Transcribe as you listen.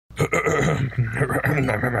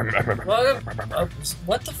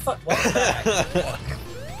What the fuck? Welcome back.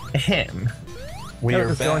 Him. We are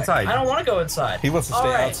Let's back. go inside. I don't want to go inside. He wants to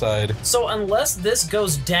stay outside. So unless this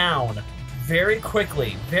goes down very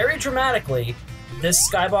quickly, very dramatically, this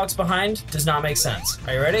skybox behind does not make sense.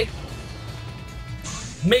 Are you ready?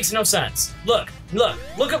 Makes no sense. Look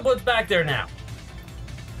at what's back there now.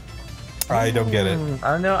 I don't get it.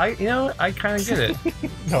 I don't know. I kind of get it.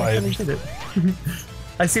 No, I kind of get it.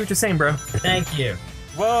 I see what you're saying, bro. Thank you.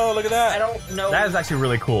 Whoa, look at that. I don't know. That is actually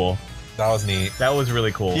really cool. That was neat. That was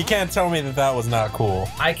really cool. You can't tell me that that was not cool.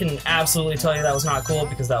 I can absolutely tell you that was not cool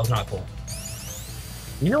because that was not cool.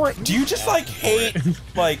 You know what? Do you just like hate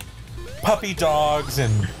like puppy dogs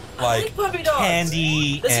and I like puppy dogs.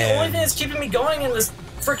 candy? That's and... the only thing that's keeping me going in this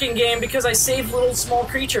freaking game because I save little small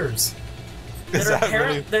creatures Is that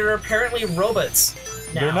really? that are apparently robots.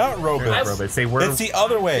 Now. They're not robots. They're not robots. They were. It's the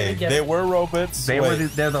other way. Get They it. were robots. They're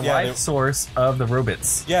the life source of the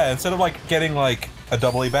robots. Yeah, instead of like getting like a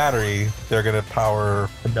AA battery, they're gonna power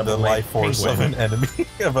the AA life force penguin. of an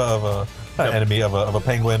enemy of a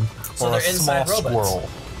penguin So or a they're small inside robots. squirrel.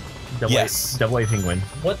 Yes. Double A penguin.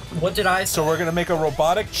 What did I say? So we're gonna make a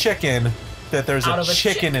robotic chicken that there's Out a of a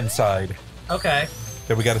chicken inside Okay.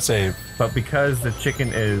 that we gotta save. But because the chicken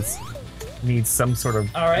needs some sort of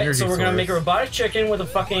All right. energy So we're gonna source. make a robotic chicken with a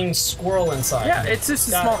fucking squirrel inside. Yeah, it's just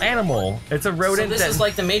a Got small it. animal. It's a So rodent. this that... is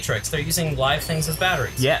like the Matrix. They're using live things as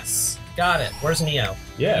batteries. Yes. Got it. Where's Neo?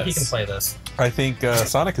 Yes. He can play this. I think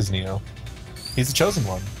Sonic is Neo. He's the chosen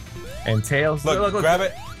one. And Tails. Look, grab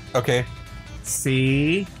it. Okay.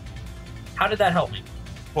 See. How did that help me?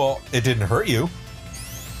 Well, it didn't hurt you.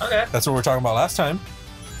 Okay. That's what we were talking about last time.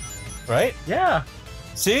 Right? Yeah.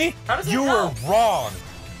 See? How does that You help? were wrong.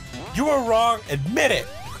 You were wrong. Admit it.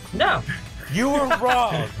 No. You were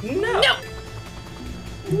wrong. No.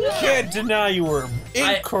 You can't deny you were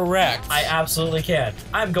incorrect. I absolutely can.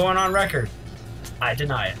 I'm going on record. I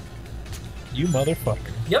deny it. You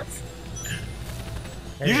motherfucker. Yep.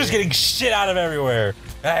 You're just getting shit out of everywhere.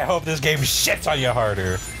 I hope this game shits on you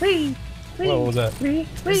harder. What was that?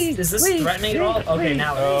 Is this threatening at all? Okay,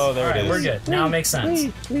 now it is. Oh, there All it right, is. We're good. Now it makes sense.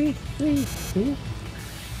 I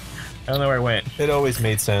don't know where I went. It always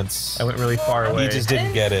made sense. I went really far away. He just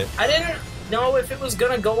didn't get it. I didn't know if it was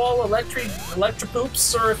gonna go all electro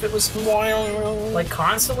poops or if it was like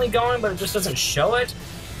constantly going, but it just doesn't show it.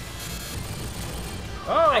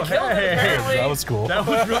 Oh, I killed it, apparently. That was cool. That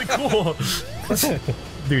was really cool.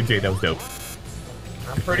 Dude, Jay, that was dope.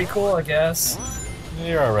 I'm pretty cool, I guess.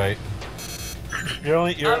 You're all right. You're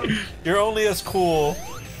only as cool.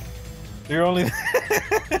 You're only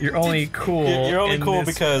You're only cool. You're only in cool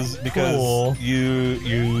this because pool.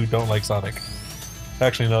 you don't like Sonic.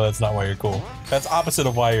 Actually, no, that's not why you're cool. That's opposite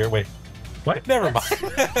of why you're. Wait, What? never mind.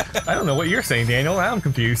 I don't know what you're saying, Daniel. I'm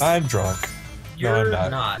confused. I'm drunk. You're No,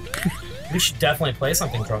 I'm not. We should definitely play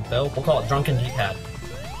something drunk though. We'll call it Drunken D-pad.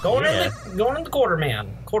 Going in the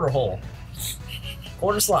quarter hole.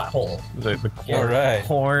 Quarter slot hole. The All right.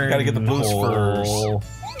 corn. Gotta get the boost hole.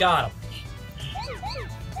 first. Got him.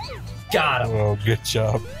 Got him. Oh, good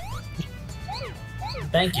job.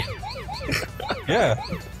 Thank you. Yeah.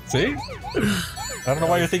 See? I don't know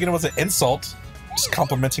why you're thinking it was an insult. Just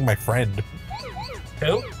complimenting my friend.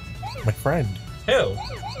 Who? My friend. Who?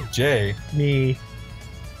 Jay. Me.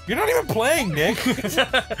 You're not even playing, Nick. He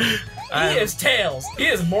is Tails. He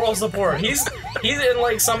is moral support. He's in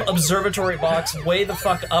like some observatory box way the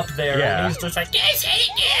fuck up there. Yeah. And he's just like, yes,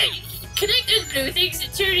 yeah. Connect those blue things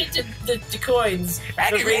and turn it to coins.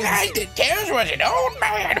 I didn't realize that Tails was an old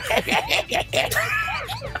man.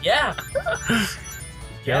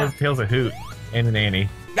 Yeah. Tails a hoot and a nanny.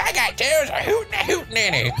 I got Tails a hoot and a hoot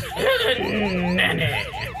nanny. Nanny.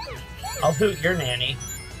 I'll hoot your nanny.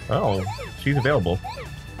 Oh, she's available.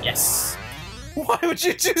 Yes. Why would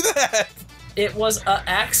you do that? It was a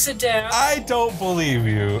accident. I don't believe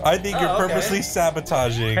you. I think you're okay. purposely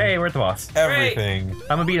sabotaging Hey, we're at the boss. everything.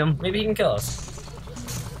 I'm gonna beat him. Maybe he can kill us.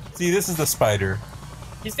 See, this is the spider.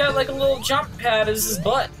 He's got like a little jump pad as his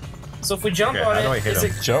butt. So if we jump Okay, on how do I it, hit is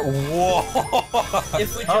him? it, Whoa!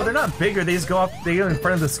 if we Oh, jump, they're not bigger. They just go up. They go in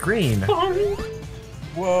front of the screen.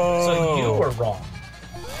 Whoa! So you were wrong.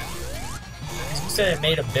 You said it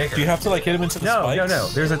made him bigger. Do you have to like hit him into the No, spikes? no, no.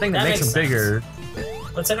 There's a thing that, That makes makes them bigger.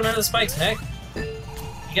 Let's hit him into the spikes, Nick.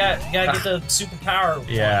 You gotta get the superpower.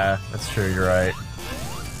 Yeah, that's true. You're right.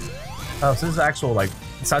 Oh, so this is actual like.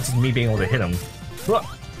 It's not just me being able to hit him. Look.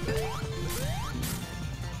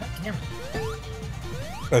 Damn it.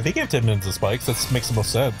 I think you have to hit him into the spikes. That makes the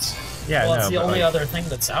most sense. Yeah, Well, no, it's the but, only like, other thing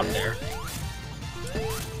that's out there.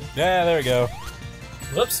 Yeah, there we go.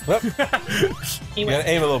 Whoops. Whoop. He You went. gotta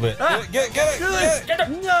aim a little bit. Ah. Get it! Get it! Get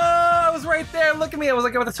him. No! right there. Look at me. I was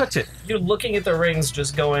like about to touch it. You're looking at the rings,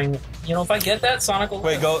 just going, you know, if I get that, Sonic will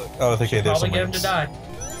Wait, live. go. Oh, okay, there's Probably some get him to rings. die.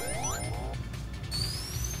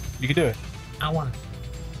 You can do it. I want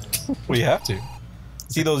it. Well, you have to.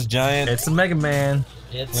 See those giant. It's a Mega Man.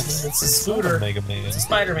 It's a not scooter. a Mega Man. It's a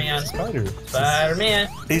Spider-Man. Spider. Spider-Man.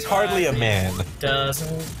 He's hardly a man.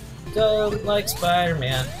 Doesn't go like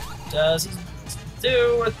Spider-Man. Does he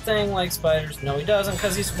do a thing like spiders? No, he doesn't,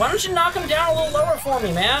 because he's... Why don't you knock him down a little lower for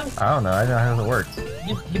me, man? I don't know. I don't know how it works.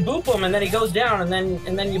 You boop him, and then he goes down, and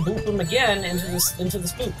then you boop him again into the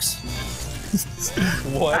spooks.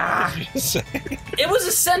 What did you say? It was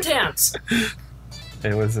a sentence!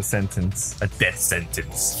 It was a sentence. A death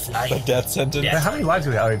sentence. A death sentence? Yeah. How many lives do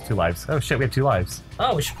we have? Oh, we have 2 lives. Oh shit, we have 2 lives.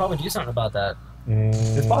 Oh, we should probably do something about that.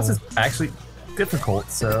 This boss is actually difficult,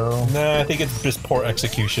 so... No, I think it's just poor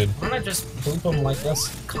execution. Why don't I just boop him like this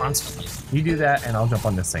constantly? You do that, and I'll jump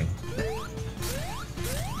on this thing.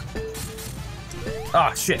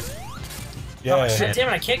 Ah, shit. Yeah. Oh, shit. Damn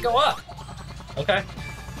it, I can't go up. Okay.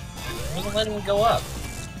 It wasn't letting me go up.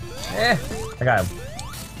 Eh, I got him.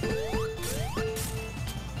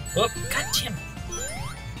 Oh, god damn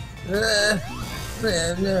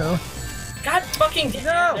it. No. God fucking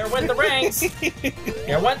damn it. There went the rings.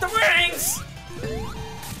 There went the rings.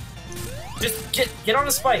 Just get on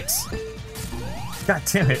the spikes. God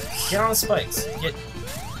damn it. Get on the spikes.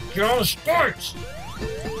 Get on the spikes.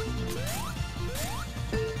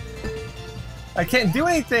 I can't do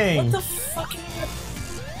anything. What the fuck?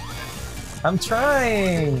 I'm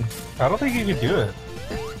trying. I don't think you can do it.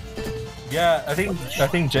 Yeah, I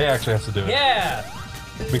think Jay actually has to do it. Yeah.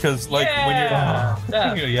 Because like when Yeah.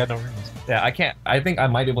 you're yeah, no rings. Yeah, I can't. I think I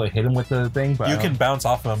might be able to hit him with the thing, but You can bounce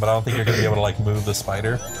off of him, but I don't think you're gonna be able to like move the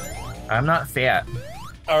spider. I'm not fat.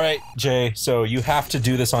 All right, Jay. So you have to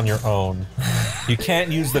do this on your own. You can't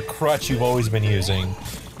use the crutch you've always been using.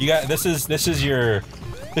 You got this is your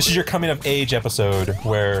coming of age episode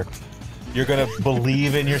where you're gonna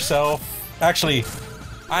believe in yourself. Actually,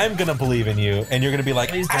 I'm gonna believe in you, and you're gonna be like,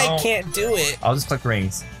 Please I don't. can't do it. I'll just click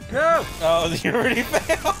rings. No. Oh, you already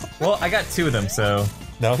failed. Well, I got 2 of them, so.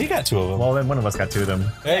 No, he got 2 of them. Well, then one of us got 2 of them.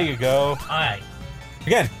 There you go. Aye.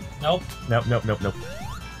 Again. Nope. Nope, nope, nope, nope.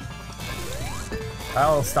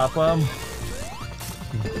 I'll stop them.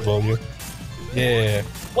 Will you? Yeah.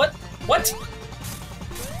 What? What?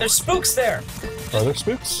 There's spooks there. Are there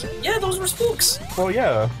spooks? Yeah, those were spooks. Well,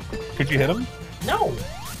 yeah. Could you hit them? No.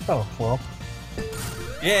 Oh, well.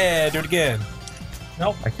 Yeah, do it again.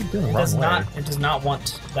 Nope. I keep doing the It wrong does way. not. It does not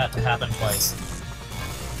want that to happen twice.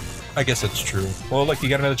 I guess that's true. Well, look, you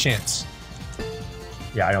got another chance.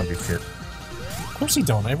 Yeah, I don't do shit. Of course you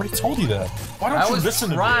don't. I already told you that. Why don't I you was listen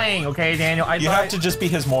to me? trying, okay, Daniel. You have to just be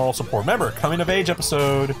his moral support. Remember, coming of age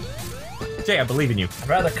episode. Jay, I believe in you. I'd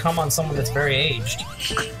rather come on someone that's very aged.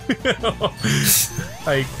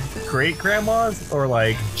 Like great grandmas or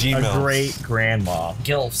like G-milfs. a great grandma.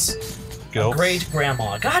 Gilfs. Gilfs. Great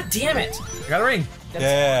grandma. God damn it. I got a ring.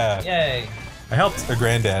 Yeah. Yay. I helped. Their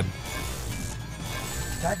granddad.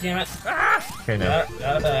 God damn it. Okay, no.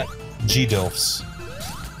 Out of that. G-Dilfs.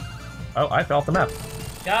 Oh, I fell off the map.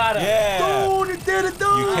 Got him. Yeah. Dude, it did it, dude.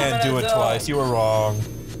 You can't do it twice. You were wrong.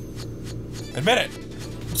 Admit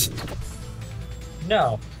it.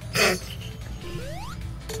 No.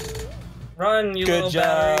 Run, you Good little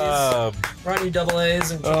batteries. job. Run, you double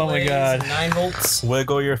A's and Oh my A's God. and 9 volts.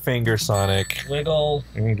 Wiggle your finger, Sonic. Wiggle.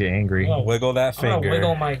 I'm gonna get angry. Oh. Wiggle that I'm gonna finger.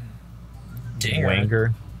 wiggle my dinger.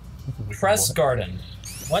 Wanger. Press garden.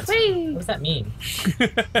 What? What does that mean?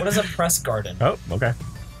 What is a press garden? Oh, okay.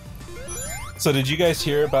 So did you guys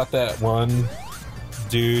hear about that one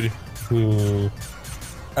dude who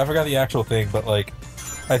I forgot the actual thing, but like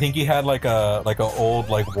I think he had like a old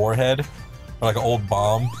like warhead or like an old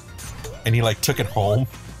bomb, and he like took it home,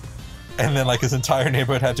 and then like his entire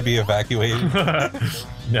neighborhood had to be evacuated.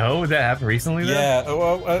 No, that happened recently. Though? Yeah,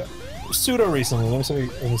 well, pseudo recently. Let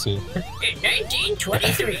me see. In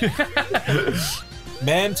 1923.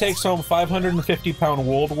 Man takes home 550-pound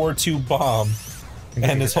World War II bomb,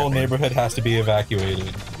 and his whole neighborhood has to be evacuated.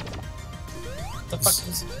 The fuck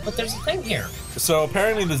is... But there's a thing here. So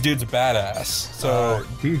apparently this dude's a badass. So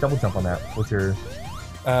do you double jump on that with your?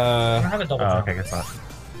 I don't have a double Oh, jump. okay, guess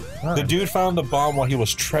not. the dude found the bomb while he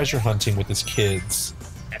was treasure hunting with his kids.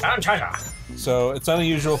 I found treasure. So it's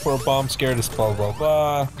unusual for a bomb scare to blah blah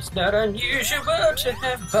blah. It's not unusual to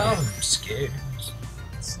have bomb scares.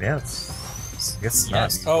 Yeah, it's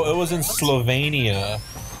not. Oh, it was in Slovenia.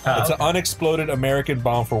 It's an unexploded American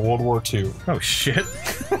bomb for World War II. Oh shit!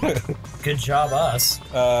 Good job, us.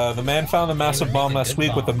 The man found the massive Maybe bomb a last good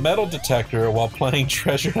week with a bomb. metal detector while playing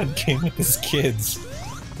treasure hunt game with his kids.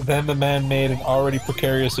 Then the man made an already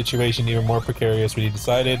precarious situation even more precarious when he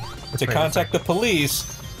decided to contact the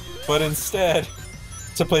police, but instead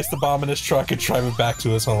to place the bomb in his truck and drive it back to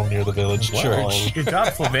his home near the village church. Good job,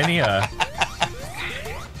 Slovenia.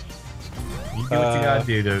 You do what you gotta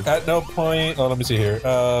do to... At no point... Oh, let me see here.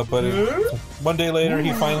 One day later,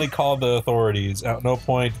 he finally called the authorities. At no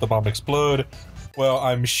point did the bomb explode. Well,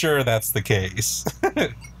 I'm sure that's the case.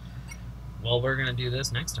 Well, we're gonna do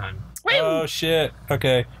this next time. Oh, shit.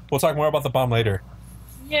 Okay. We'll talk more about the bomb later.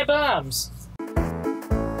 Yeah, bombs!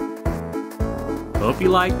 Hope you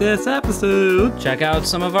liked this episode. Check out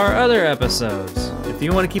some of our other episodes. If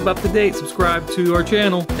you want to keep up to date, subscribe to our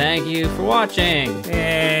channel. Thank you for watching.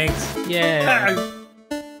 Thanks. Yeah.